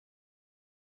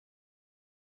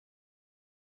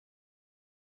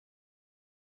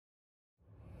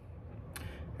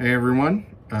Hey everyone,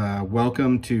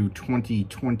 welcome to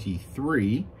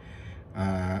 2023.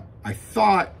 I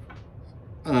thought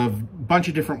of a bunch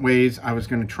of different ways I was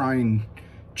going to try and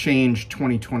change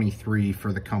 2023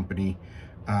 for the company,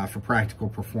 for practical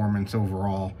performance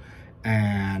overall,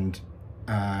 and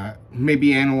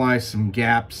maybe analyze some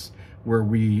gaps where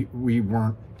we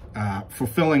weren't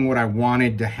fulfilling what I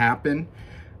wanted to happen.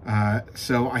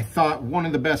 So I thought one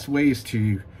of the best ways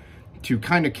to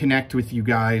kind of connect with you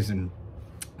guys and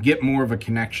get more of a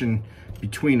connection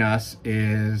between us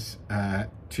is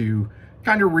to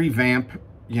kind of revamp,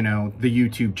 the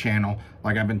YouTube channel,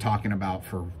 like I've been talking about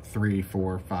for 3,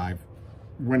 4, 5,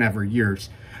 whenever years.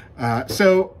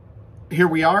 So here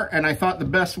we are, and I thought the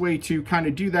best way to kind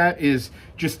of do that is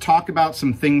just talk about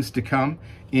some things to come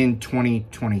in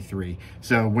 2023.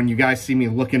 So when you guys see me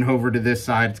looking over to this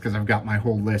side, it's because I've got my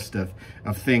whole list of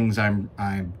things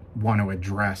I want to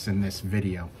address in this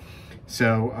video.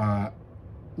 So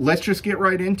let's just get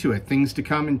right into it. Things to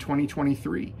come in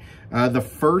 2023. The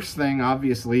first thing,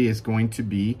 obviously, is going to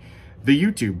be the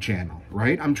YouTube channel,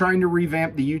 right? I'm trying to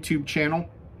revamp the YouTube channel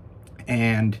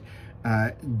and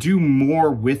do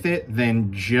more with it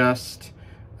than just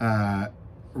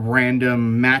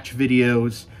random match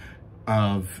videos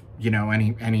of,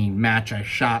 any match I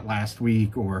shot last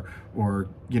week or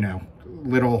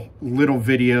little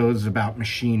videos about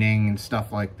machining and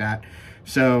stuff like that.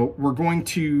 So we're going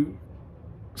to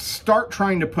start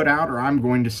trying to put out, or I'm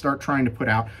going to start trying to put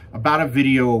out about a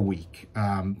video a week.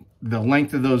 The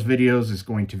length of those videos is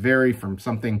going to vary from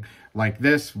something like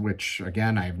this, which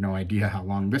again, I have no idea how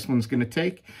long this one's going to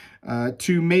take,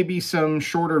 to maybe some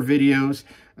shorter videos,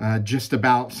 just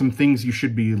about some things you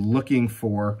should be looking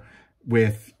for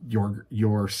with your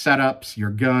setups,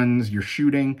 your guns, your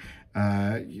shooting,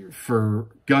 for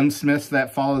gunsmiths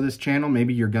that follow this channel,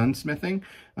 maybe your gunsmithing,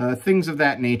 things of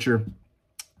that nature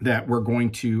that we're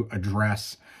going to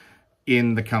address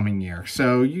in the coming year.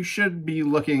 So you should be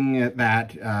looking at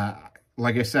that.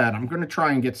 Like I said, I'm going to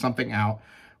try and get something out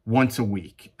once a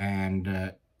week.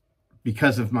 And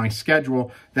because of my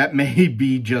schedule, that may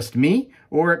be just me,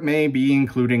 or it may be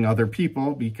including other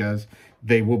people because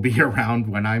they will be around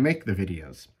when I make the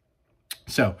videos.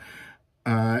 So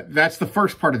that's the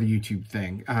first part of the YouTube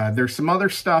thing. There's some other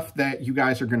stuff that you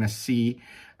guys are going to see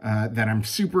that I'm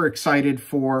super excited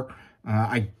for.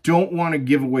 I don't want to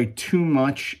give away too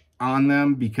much on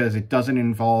them because it doesn't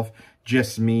involve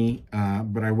just me,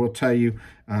 but I will tell you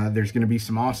there's going to be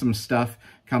some awesome stuff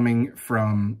coming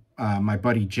from my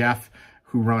buddy Jeff,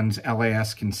 who runs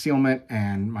LAS Concealment,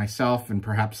 and myself, and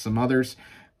perhaps some others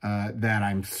that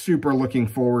I'm super looking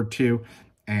forward to.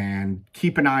 And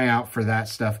keep an eye out for that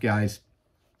stuff, guys.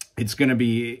 It's going to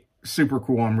be super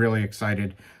cool. I'm really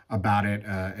excited about it,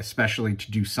 especially to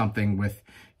do something with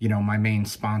my main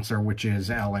sponsor, which is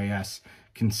LAS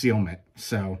Concealment.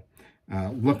 So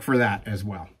look for that as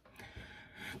well.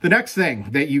 The next thing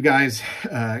that you guys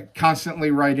constantly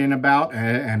write in about,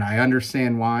 and I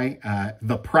understand why,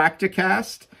 the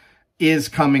Practicast is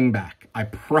coming back. I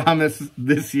promise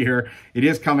this year it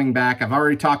is coming back. I've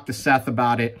already talked to Seth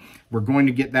about it. We're going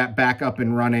to get that back up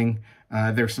and running.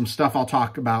 There's some stuff I'll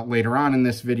talk about later on in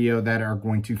this video that are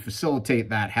going to facilitate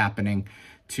that happening,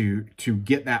 to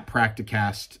get that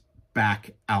Practicast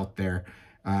back out there.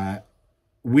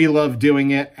 We love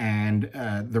doing it, and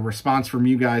the response from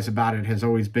you guys about it has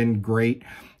always been great.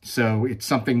 So it's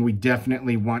something we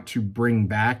definitely want to bring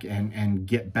back and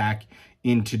get back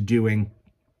into doing.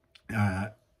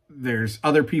 There's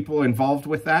other people involved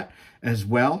with that as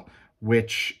well,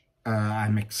 which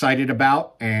I'm excited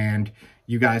about, and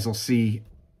you guys will see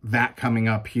that coming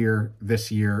up here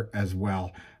this year as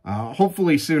well.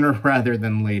 Hopefully sooner rather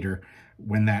than later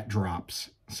when that drops.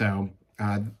 So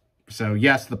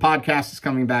yes, the podcast is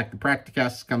coming back, the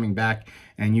Practicast is coming back,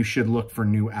 and you should look for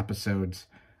new episodes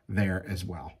there as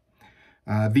well.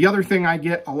 The other thing I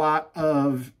get a lot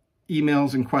of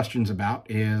emails and questions about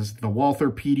is the Walther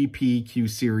PDP Q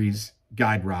Series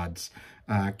guide rods,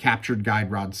 captured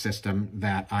guide rod system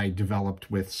that I developed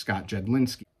with Scott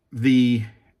Jedlinski. The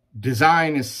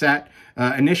design is set.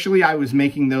 Initially, I was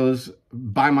making those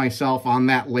by myself on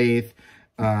that lathe,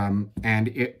 and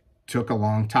it took a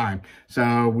long time.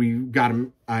 So we got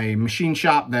a machine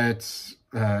shop that's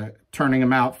turning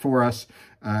them out for us,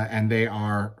 and they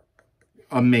are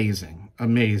amazing.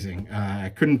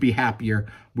 I couldn't be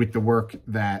happier with the work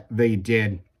that they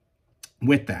did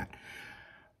with that.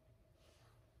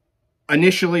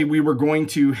 Initially, we were going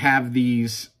to have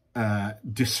these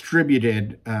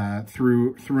distributed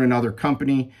through another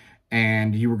company,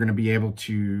 and you were going to be able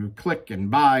to click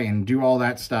and buy and do all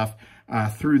that stuff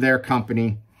through their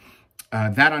company.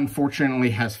 That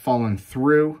unfortunately has fallen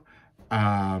through.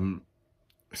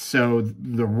 So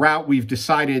the route we've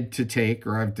decided to take,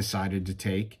 or I've decided to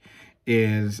take,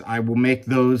 is I will make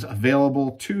those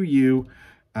available to you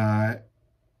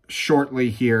shortly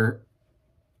here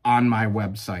on my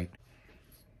website.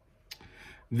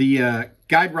 The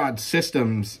guide rod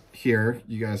systems here,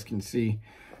 you guys can see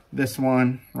this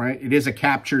one, right? It is a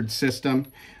captured system.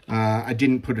 I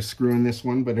didn't put a screw in this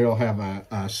one, but it'll have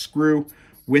a screw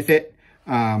with it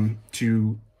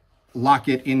to lock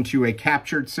it into a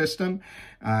captured system.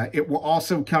 It will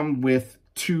also come with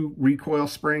 2 recoil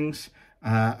springs.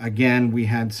 Again, we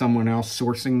had someone else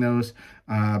sourcing those,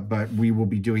 but we will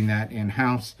be doing that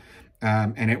in-house.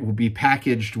 And it will be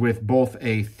packaged with both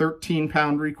a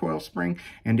 13-pound recoil spring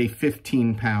and a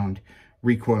 15-pound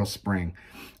recoil spring.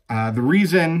 The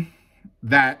reason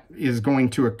that is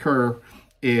going to occur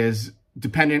is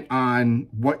dependent on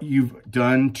what you've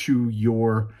done to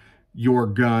your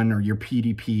gun or your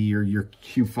PDP or your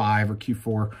Q5 or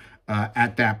Q4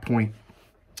 at that point.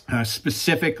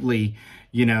 Specifically,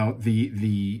 you know,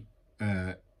 the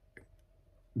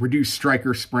reduced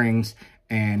striker springs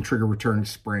and trigger return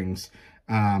springs.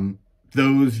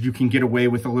 Those you can get away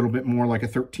with a little bit more, like a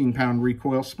 13-pound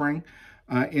recoil spring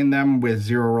in them with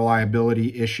 0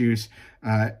 reliability issues.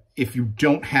 If you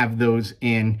don't have those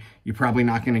in, you're probably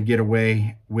not going to get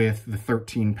away with the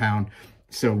 13-pound.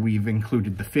 So we've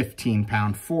included the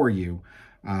 15-pound for you.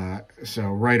 So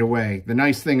right away, the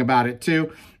nice thing about it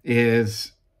too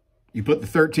is you put the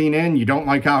 13 in, you don't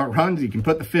like how it runs, you can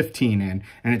put the 15 in,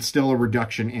 and it's still a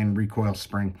reduction in recoil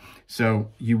spring. So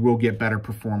you will get better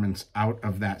performance out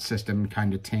of that system and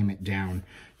kind of tame it down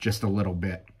just a little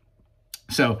bit.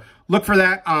 So look for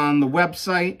that on the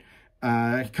website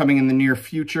coming in the near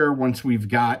future. Once we've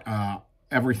got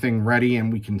everything ready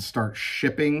and we can start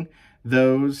shipping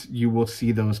those, you will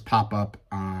see those pop up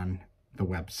on the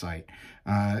website.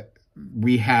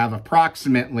 We have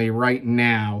approximately, right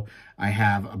now, I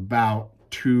have about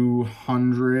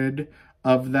 200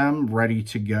 of them ready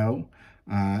to go.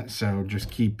 So just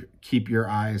keep your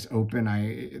eyes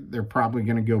open. They're probably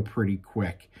going to go pretty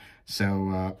quick.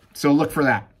 So look for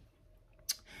that.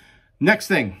 Next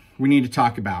thing we need to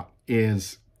talk about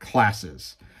is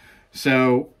classes.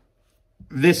 So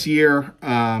this year,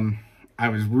 I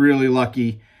was really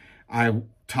lucky. I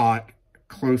taught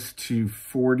close to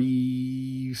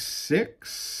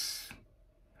 46,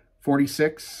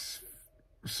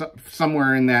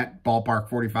 somewhere in that ballpark,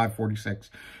 45, 46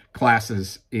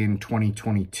 classes in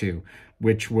 2022,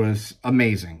 which was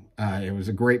amazing. It was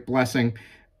a great blessing,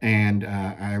 and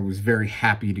I was very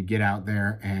happy to get out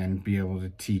there and be able to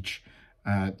teach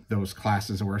those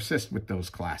classes or assist with those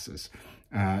classes.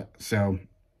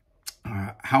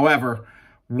 However,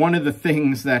 one of the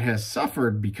things that has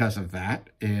suffered because of that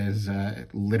is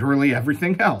literally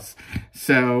everything else.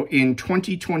 So in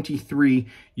 2023,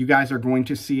 you guys are going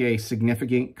to see a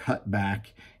significant cutback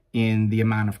in the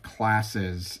amount of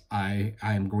classes I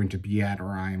am going to be at,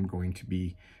 or I am going to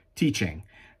be teaching.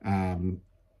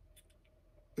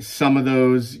 Some of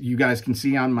those you guys can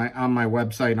see on my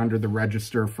website under the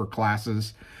register for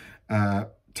classes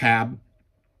tab.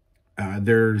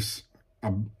 There's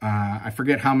I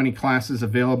forget how many classes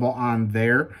available on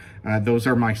there. Those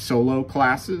are my solo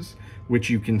classes, which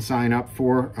you can sign up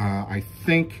for. I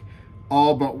think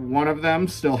all but one of them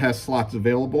still has slots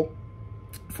available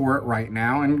for it right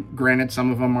now. And granted,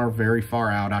 some of them are very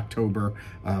far out, October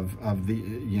of the,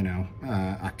 you know,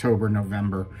 October,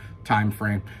 November time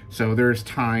frame. So there's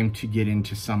time to get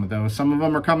into some of those. Some of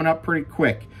them are coming up pretty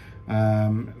quick,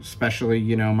 especially,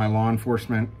 you know, my law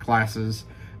enforcement classes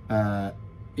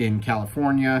in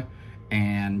California,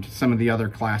 and some of the other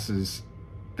classes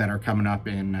that are coming up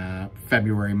in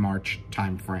February, March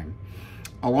time frame.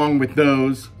 Along with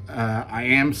those, I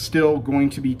am still going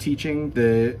to be teaching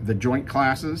the joint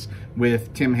classes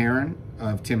with Tim Herron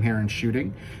of Tim Herron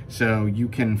Shooting. So you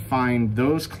can find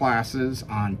those classes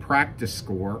on Practice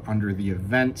Score under the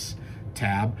Events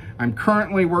tab. I'm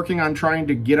currently working on trying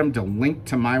to get them to link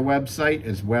to my website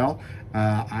as well.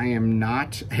 I am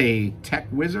not a tech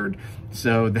wizard,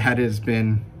 so that has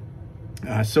been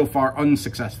so far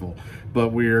unsuccessful, but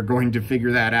we're going to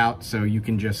figure that out. So you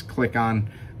can just click on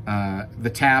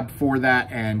the tab for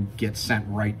that and get sent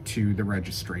right to the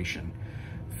registration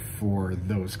for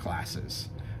those classes.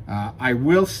 I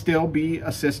will still be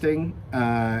assisting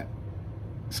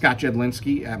Scott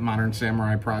Jedlinski at Modern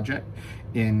Samurai Project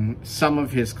in some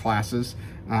of his classes.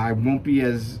 I won't be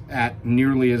at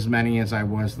nearly as many as I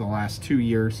was the last 2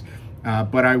 years,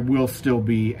 but I will still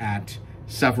be at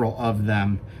several of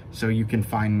them, so you can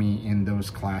find me in those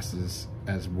classes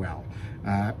as well.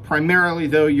 Primarily,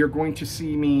 though, you're going to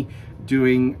see me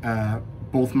doing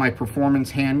both my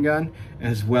performance handgun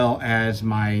as well as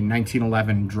my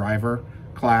 1911 driver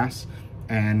class.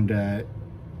 And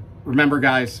remember,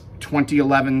 guys,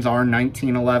 2011s are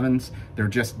 1911s. They're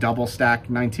just double stack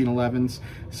 1911s.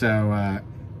 So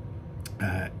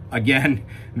again,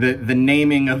 the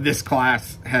naming of this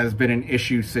class has been an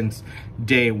issue since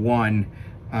day one,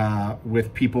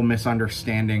 with people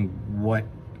misunderstanding what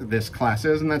this class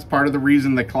is. And that's part of the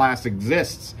reason the class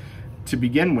exists to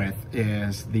begin with,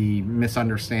 is the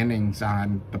misunderstandings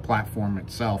on the platform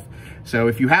itself. So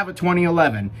if you have a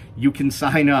 2011, you can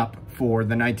sign up for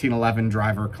the 1911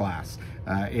 driver class.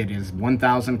 It is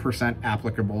 1000%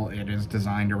 applicable. It is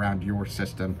designed around your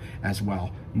system as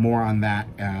well. More on that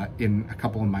in a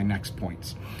couple of my next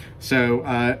points. So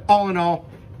all in all,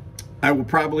 I will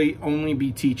probably only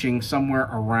be teaching somewhere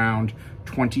around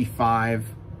 25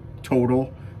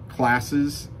 total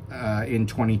classes in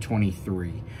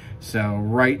 2023. So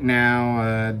right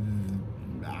now,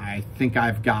 I think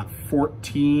I've got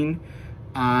 14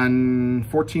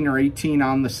 or 18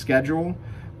 on the schedule.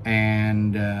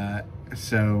 And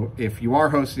so if you are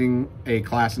hosting a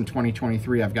class in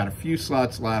 2023, I've got a few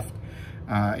slots left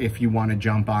if you want to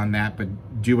jump on that,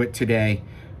 but do it today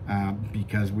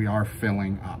because we are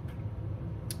filling up.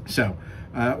 So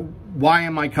why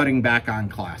am I cutting back on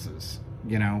classes?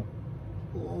 You know,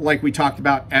 like we talked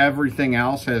about, everything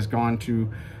else has gone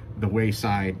to the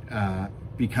wayside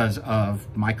because of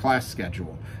my class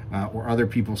schedule or other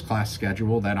people's class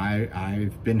schedule that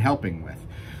I've been helping with.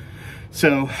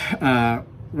 So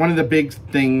one of the big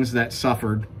things that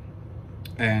suffered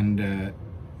and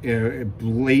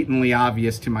blatantly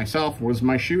obvious to myself was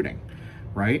my shooting,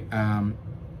 right?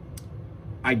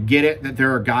 I get it that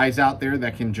there are guys out there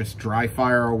that can just dry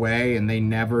fire away and they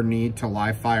never need to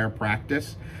live fire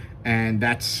practice. And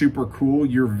that's super cool.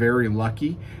 You're very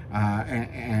lucky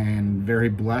and very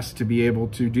blessed to be able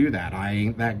to do that. I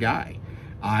ain't that guy.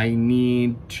 I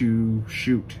need to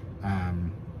shoot.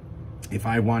 If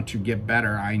I want to get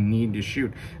better, I need to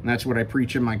shoot. And that's what I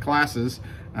preach in my classes.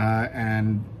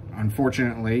 And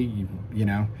unfortunately, you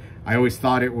know, I always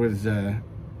thought it was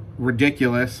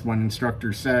ridiculous when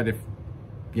instructors said, if,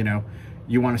 you know,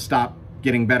 you want to stop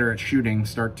getting better at shooting,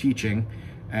 start teaching.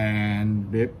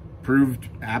 And it proved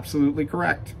absolutely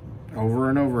correct over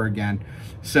and over again.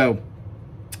 So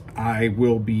I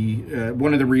will be,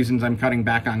 one of the reasons I'm cutting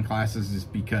back on classes is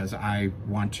because I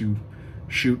want to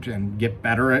shoot and get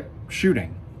better at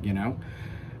shooting, you know.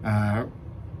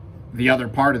 The other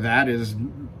part of that is,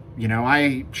 you know,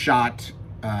 I shot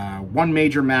one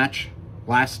major match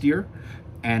last year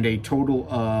and a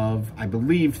total of, I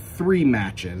believe, 3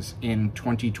 matches in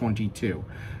 2022.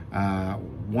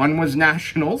 One was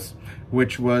Nationals,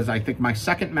 which was, I think, my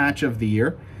second match of the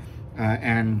year.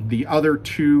 And the other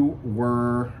 2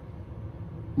 were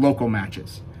local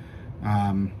matches.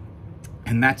 And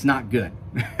that's not good.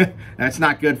 That's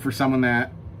not good for someone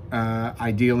that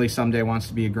ideally someday wants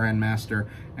to be a Grandmaster.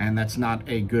 And that's not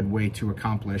a good way to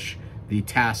accomplish the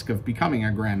task of becoming a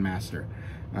Grandmaster.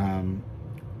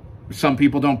 Some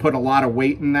people don't put a lot of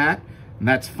weight in that. And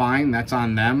that's fine. That's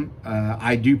on them.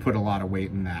 I do put a lot of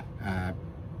weight in that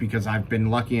because I've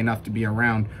been lucky enough to be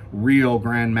around real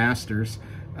Grandmasters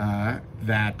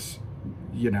that,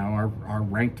 you know, are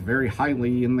ranked very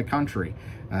highly in the country,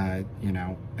 you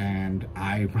know, and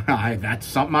I that's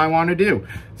something I want to do.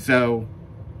 So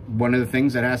one of the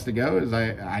things that has to go is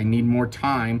I need more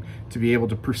time to be able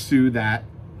to pursue that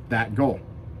goal.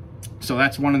 So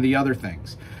that's one of the other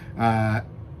things.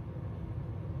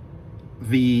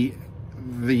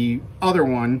 The other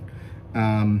one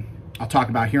I'll talk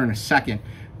about here in a second,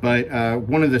 but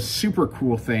one of the super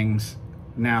cool things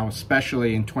now,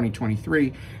 especially in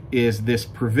 2023, is this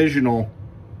provisional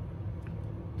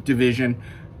division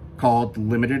called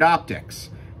Limited Optics.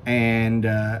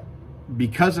 And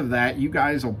because of that, you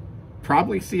guys will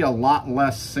probably see a lot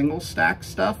less single stack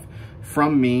stuff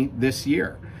from me this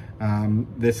year.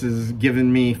 This has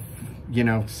given me, you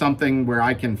know, something where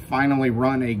I can finally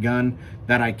run a gun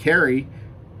that I carry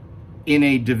in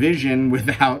a division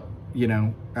without, you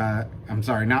know, I'm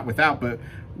sorry, not without, but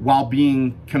while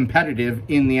being competitive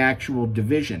in the actual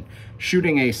division.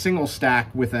 Shooting a single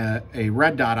stack with a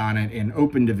red dot on it in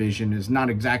open division is not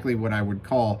exactly what I would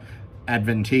call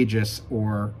advantageous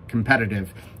or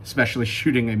competitive, especially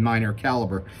shooting a minor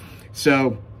caliber.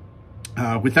 So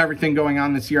with everything going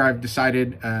on this year, I've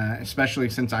decided, especially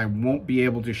since I won't be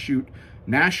able to shoot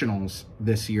Nationals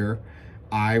this year,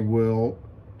 I will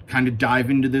kind of dive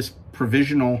into this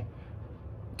provisional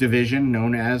division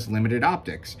known as Limited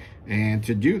Optics. And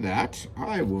to do that,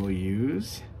 I will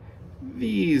use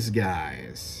these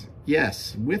guys.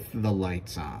 Yes, with the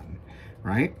lights on.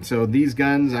 right? So these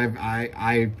guns,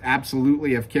 I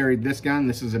absolutely have carried this gun.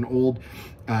 This is an old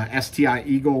STI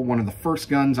Eagle, one of the first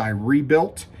guns I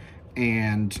rebuilt,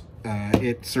 and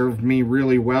it served me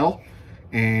really well.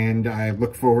 And I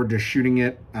look forward to shooting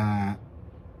it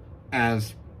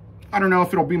as, I don't know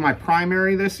if it'll be my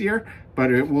primary this year,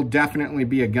 but it will definitely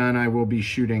be a gun I will be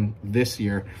shooting this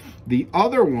year. The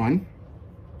other one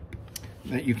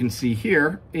that you can see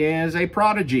here is a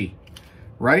Prodigy,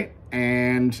 right?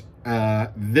 And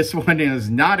this one is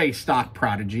not a stock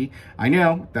Prodigy. I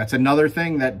know that's another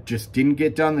thing that just didn't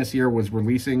get done this year, was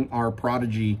releasing our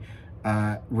Prodigy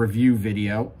review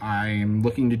video. I'm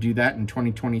looking to do that in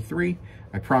 2023.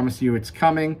 I promise you it's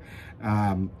coming.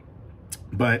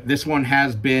 But this one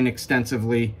has been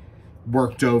extensively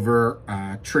worked over,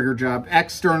 trigger job.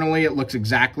 Externally, it looks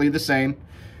exactly the same,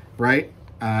 right?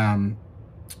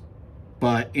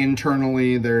 But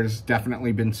internally, there's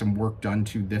definitely been some work done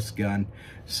to this gun.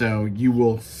 So you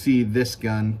will see this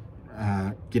gun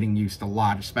getting used a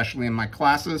lot, especially in my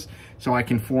classes, so I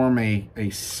can form a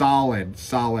solid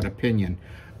opinion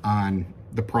on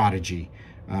the Prodigy.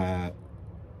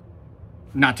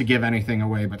 Not to give anything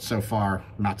away, but so far,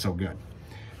 not so good.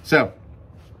 So,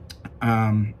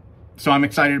 so I'm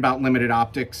excited about limited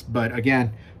optics, but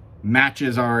again,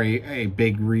 matches are a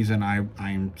big reason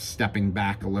I'm stepping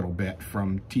back a little bit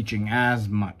from teaching as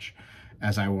much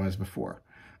as I was before.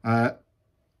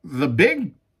 The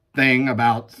big thing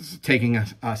about taking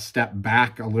a step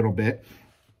back a little bit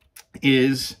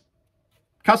is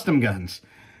custom guns.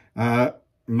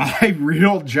 My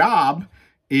real job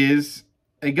is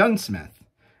a gunsmith,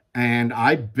 and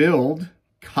I build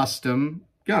custom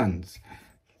guns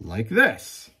like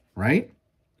this, right?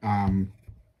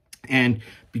 And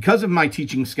because of my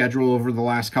teaching schedule over the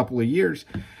last couple of years,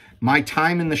 my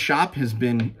time in the shop has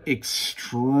been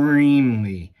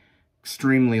extremely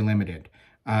limited.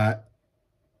 At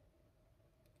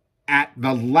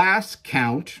the last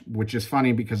count, which is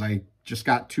funny because I just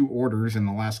got 2 orders in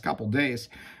the last couple days,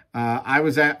 I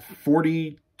was at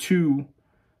 42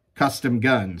 custom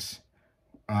guns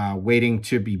waiting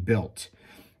to be built.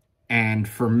 And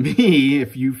for me,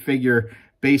 if you figure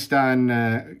based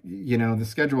on, you know, the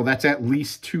schedule, that's at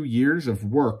least 2 years of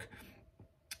work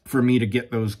for me to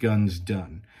get those guns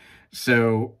done.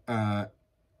 So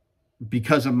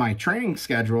because of my training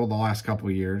schedule the last couple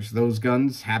of years, those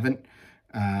guns haven't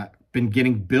been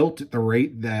getting built at the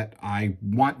rate that I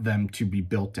want them to be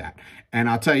built at. And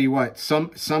I'll tell you what,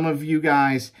 some of you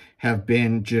guys have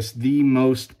been just the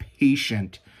most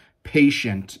patient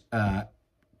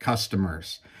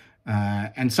customers,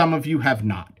 and some of you have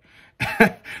not.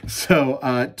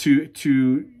 So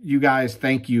to you guys,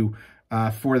 thank you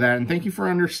for that, and thank you for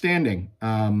understanding.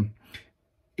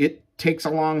 It takes a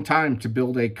long time to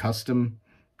build a custom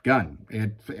gun.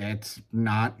 It's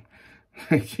not,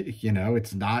 you know,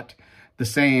 it's not the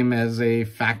same as a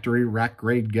factory rack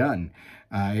grade gun.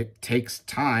 It takes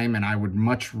time, and I would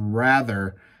much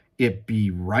rather it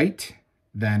be right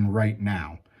than right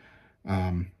now.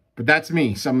 But that's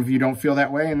me. Some of you don't feel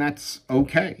that way, and that's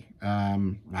okay.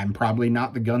 I'm probably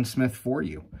not the gunsmith for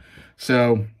you.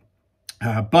 So,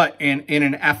 but in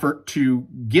an effort to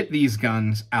get these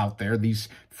guns out there, these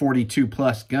 42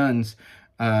 plus guns,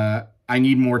 I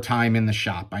need more time in the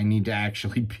shop. I need to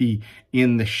actually be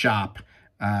in the shop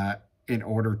in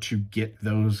order to get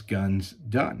those guns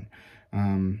done.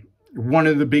 One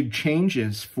of the big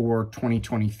changes for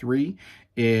 2023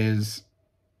 is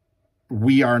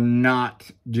we are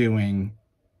not doing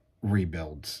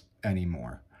rebuilds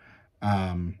anymore.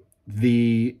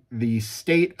 The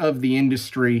state of the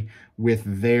industry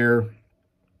with their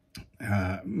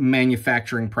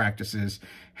manufacturing practices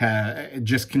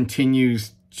just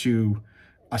continues to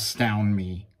astound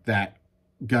me that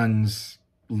guns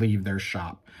leave their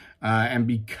shop. And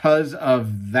because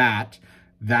of that,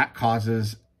 that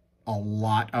causes a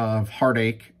lot of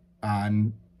heartache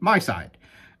on my side.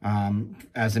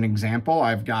 As an example,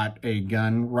 I've got a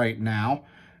gun right now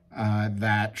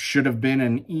that should have been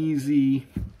an easy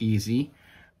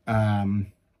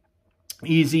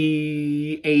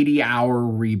 80-hour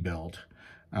rebuild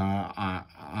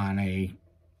on a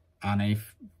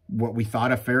what we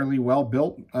thought a fairly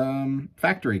well-built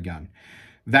factory gun.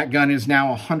 That gun is now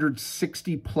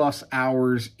 160 plus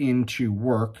hours into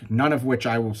work, none of which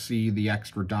I will see the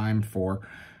extra dime for.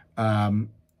 And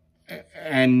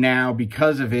now,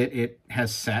 because of it, it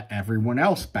has set everyone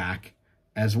else back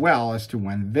as well as to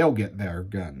when they'll get their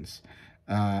guns.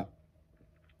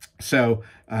 So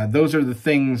those are the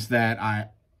things that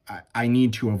I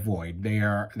need to avoid. They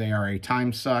are a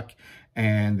time suck,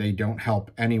 and they don't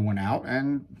help anyone out.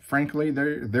 And frankly,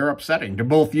 they're upsetting to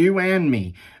both you and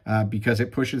me because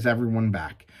it pushes everyone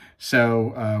back.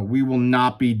 So we will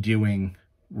not be doing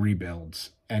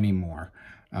rebuilds anymore.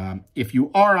 If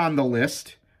you are on the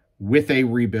list with a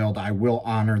rebuild, I will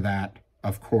honor that,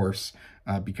 of course,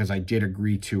 because I did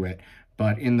agree to it.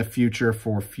 But in the future,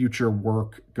 for future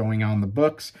work going on the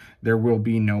books, there will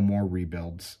be no more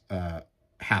rebuilds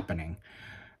happening.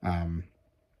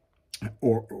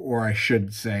 Or I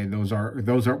should say, those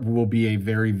will be a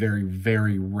very, very,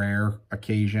 very rare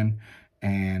occasion,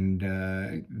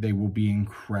 and they will be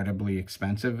incredibly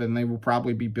expensive, and they will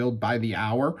probably be billed by the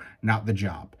hour, not the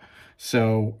job.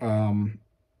 So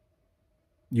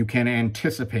you can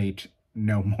anticipate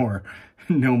no more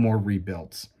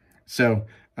rebuilds. So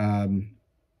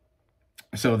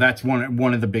so that's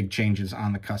one of the big changes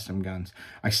on the custom guns.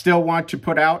 I still want to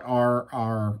put out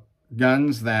our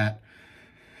guns that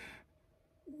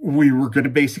we were going to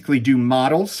basically do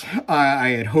models. I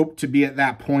had hoped to be at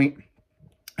that point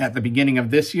at the beginning of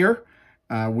this year.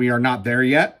 We are not there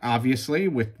yet, obviously,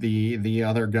 with the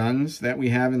other guns that we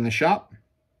have in the shop.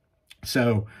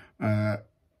 So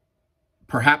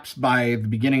perhaps by the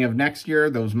beginning of next year,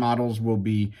 those models will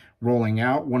be rolling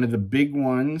out. One of the big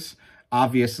ones,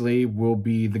 obviously, will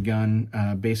be the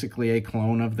gun, basically a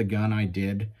clone of the gun I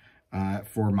did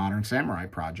for Modern Samurai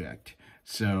Project.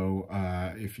 So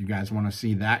if you guys want to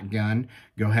see that gun,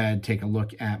 go ahead, take a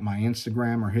look at my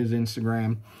Instagram or his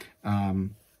Instagram.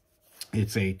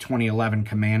 It's a 2011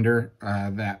 Commander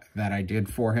that I did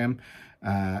for him.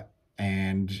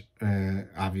 And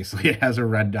obviously it has a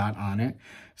red dot on it.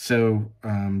 So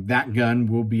that gun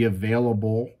will be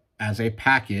available as a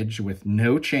package with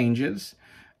no changes,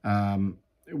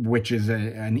 which is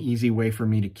an easy way for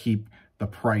me to keep the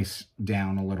price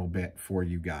down a little bit for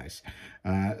you guys.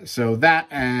 So that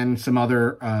and some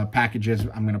other packages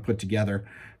I'm going to put together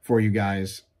for you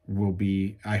guys will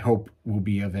be, I hope, will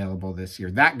be available this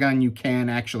year. That gun you can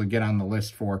actually get on the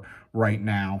list for right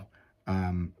now.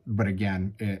 But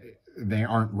again, they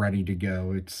aren't ready to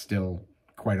go. It's still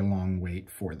quite a long wait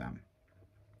for them.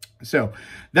 So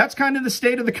that's kind of the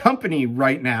state of the company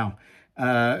right now.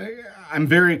 I'm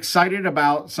very excited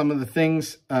about some of the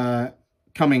things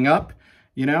coming up,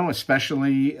 you know,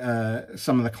 especially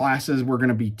some of the classes we're going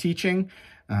to be teaching.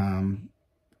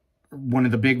 One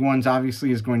of the big ones,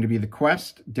 obviously, is going to be the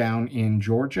Quest down in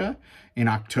Georgia in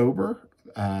October.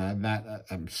 That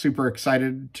I'm super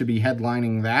excited to be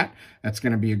headlining that. That's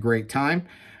going to be a great time.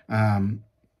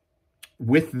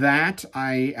 With that,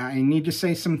 I need to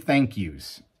say some thank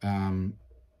yous.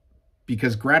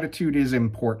 Because gratitude is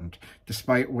important,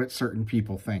 despite what certain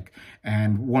people think.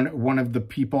 And one of the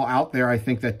people out there, I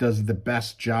think, that does the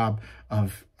best job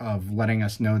of letting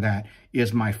us know that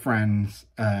is my friend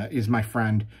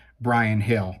Brian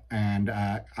Hill. And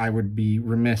I would be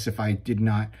remiss if I did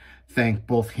not thank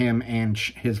both him and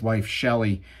his wife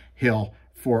Shelly Hill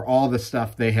for all the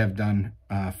stuff they have done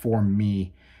for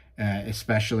me,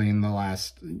 especially in the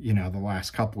last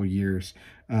couple of years.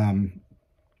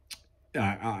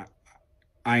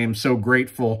 I am so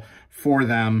grateful for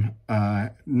them.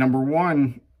 Number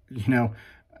one,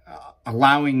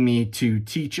 allowing me to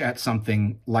teach at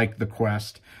something like the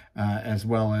Quest, as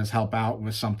well as help out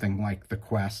with something like the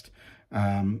Quest.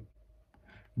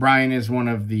 Brian is one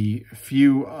of the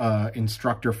few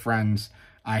instructor friends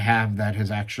I have that has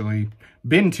actually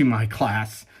been to my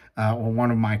class, or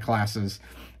one of my classes.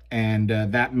 And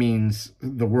that means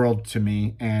the world to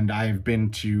me. And I've been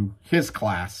to his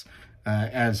class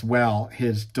as well,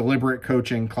 his deliberate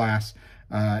coaching class.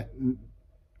 I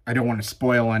don't want to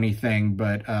spoil anything,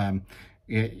 but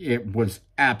it was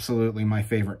absolutely my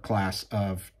favorite class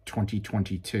of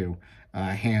 2022,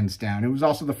 hands down. It was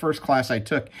also the first class I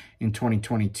took in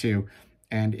 2022,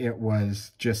 and it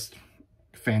was just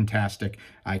fantastic.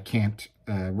 I can't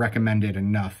recommend it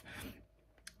enough.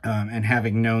 And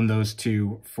having known those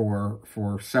two for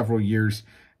several years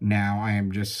now, I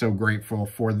am just so grateful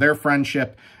for their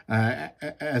friendship,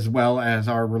 as well as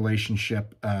our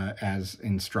relationship as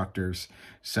instructors.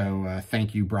 So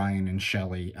thank you, Brian and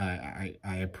Shelly. I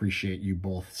appreciate you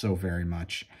both so very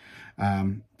much.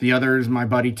 The other is my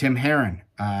buddy, Tim Heron.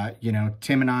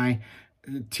 Tim and I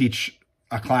teach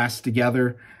a class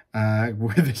together.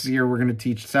 This year, we're going to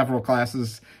teach several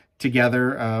classes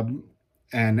together.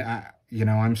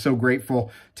 I'm so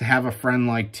grateful to have a friend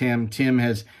like Tim. Tim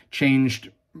has changed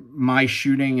my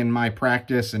shooting and my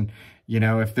practice. And,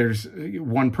 if there's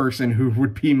one person who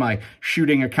would be my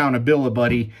shooting accountability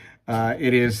buddy,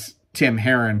 it is Tim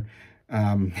Heron.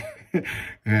 At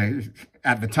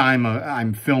the time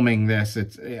I'm filming this,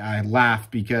 I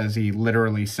laugh because he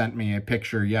literally sent me a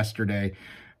picture yesterday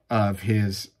of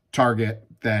his target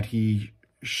that he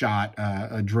shot,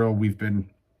 a drill we've been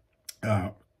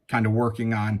kind of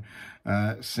working on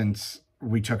since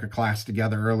we took a class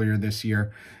together earlier this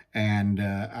year. And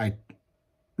I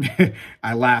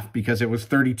laughed because it was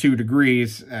 32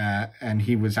 degrees and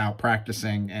he was out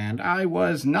practicing and I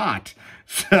was not.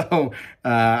 So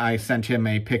I sent him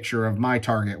a picture of my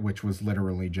target, which was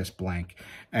literally just blank.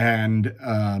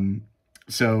 And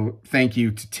so thank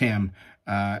you to Tim,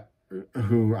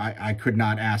 who I could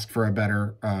not ask for a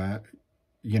better,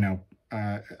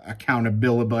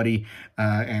 accountability buddy,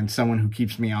 and someone who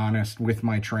keeps me honest with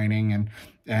my training.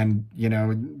 And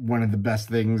one of the best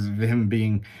things of him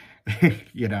being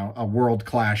a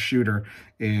world-class shooter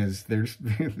is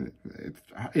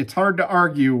it's hard to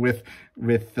argue with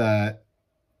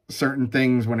certain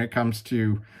things when it comes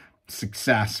to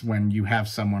success when you have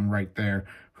someone right there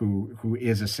who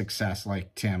is a success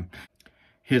like Tim.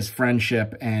 His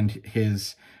friendship and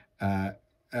his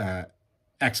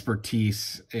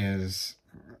expertise is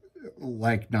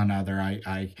like none other.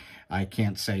 I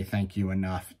can't say thank you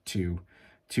enough to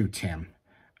Tim.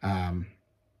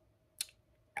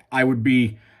 I would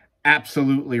be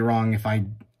absolutely wrong if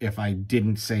I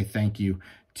didn't say thank you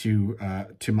to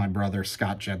my brother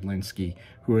Scott Jedlinski,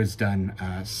 who has done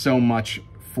so much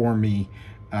for me.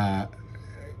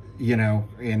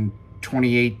 In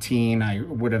 2018, I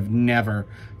would have never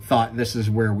thought this is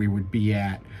where we would be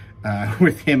at,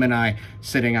 with him and I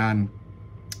sitting on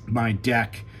my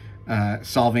deck,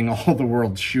 solving all the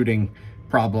world's shooting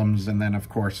problems, and then of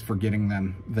course forgetting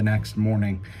them the next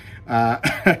morning.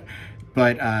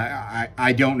 But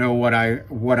I don't know what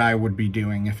I would be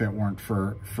doing if it weren't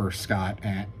for Scott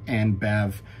and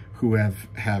Bev, who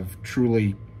have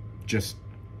truly just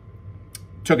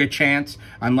took a chance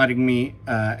on letting me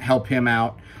help him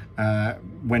out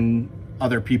when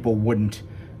other people wouldn't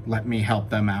let me help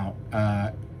them out,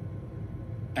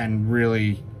 and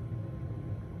really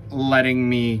letting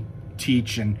me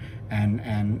teach and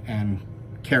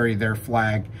carry their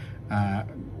flag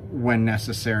when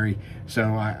necessary.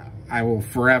 So I will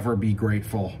forever be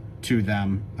grateful to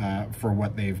them for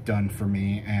what they've done for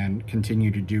me and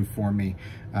continue to do for me.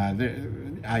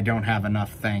 I don't have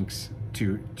enough thanks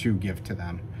to give to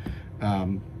them.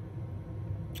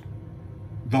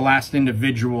 The last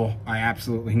individual I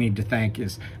absolutely need to thank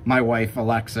is my wife,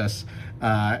 Alexis,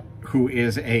 who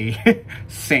is a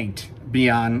saint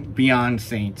beyond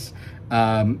saints.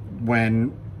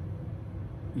 When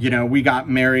we got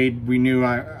married, we knew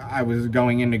I was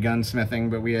going into gunsmithing,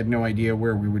 but we had no idea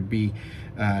where we would be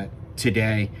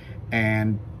today.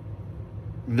 And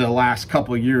the last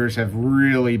couple of years have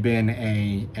really been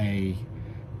a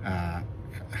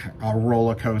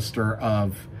roller coaster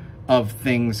of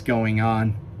things going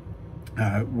on,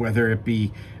 whether it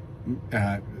be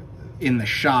in the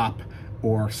shop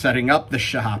or setting up the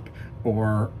shop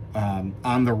or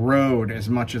on the road, as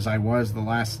much as I was the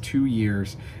last 2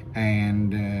 years.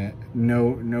 And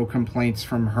no complaints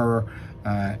from her.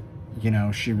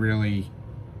 She really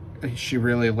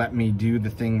let me do the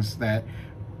things that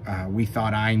we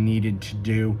thought I needed to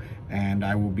do, and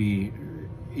I will be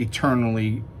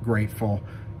eternally grateful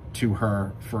to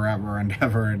her forever and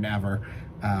ever and ever.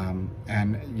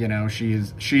 And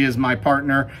she is my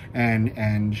partner,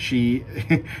 and she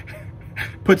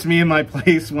puts me in my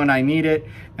place when I need it,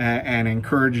 and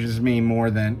encourages me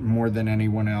more than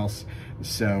anyone else.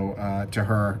 So to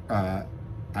her,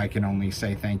 I can only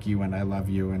say thank you, and I love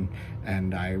you,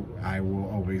 and I will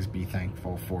always be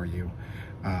thankful for you.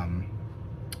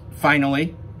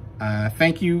 Finally,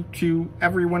 thank you to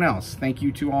everyone else. Thank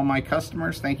you to all my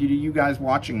customers. Thank you to you guys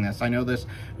watching this. I know this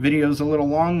video is a little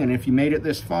long, and if you made it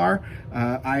this far,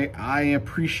 I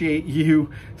appreciate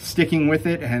you sticking with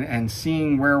it and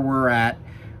seeing where we're at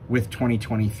with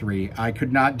 2023. I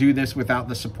could not do this without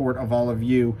the support of all of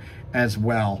you as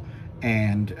well.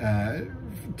 And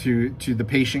to the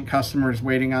patient customers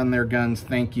waiting on their guns,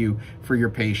 thank you for your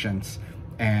patience.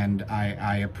 And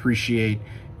I appreciate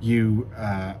you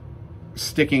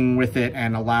sticking with it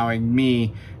and allowing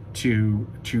me to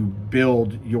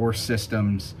build your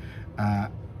systems,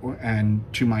 and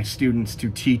to my students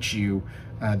to teach you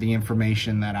the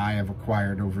information that I have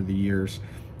acquired over the years.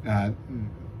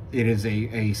 It is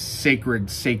a sacred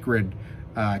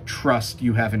trust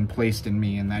you have placed in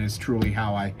me, and that is truly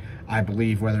how I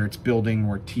believe, whether it's building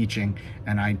or teaching,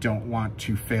 and I don't want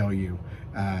to fail you,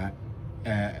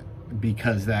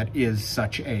 because that is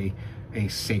such a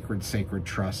sacred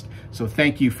trust. So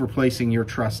thank you for placing your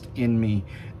trust in me,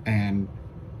 and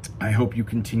I hope you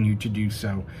continue to do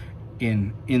so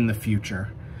in the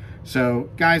future. So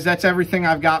guys, that's everything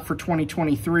I've got for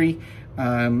 2023.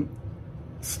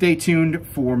 stay tuned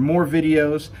for more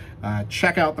videos.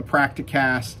 Check out the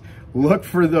Practicast. Look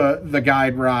for the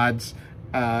guide rods.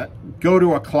 Go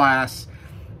to a class.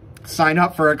 Sign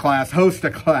up for a class. Host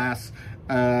a class.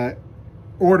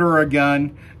 Order a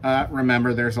gun.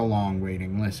 Remember, there's a long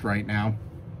waiting list right now.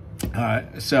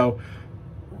 So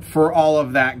for all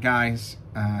of that, guys,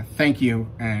 thank you,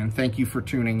 and thank you for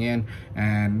tuning in.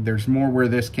 And there's more where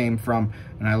this came from,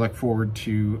 and I look forward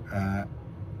to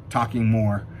talking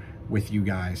more with you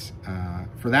guys.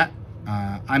 For that,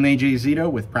 I'm AJ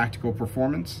Zito with Practical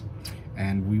Performance,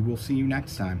 and we will see you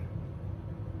next time.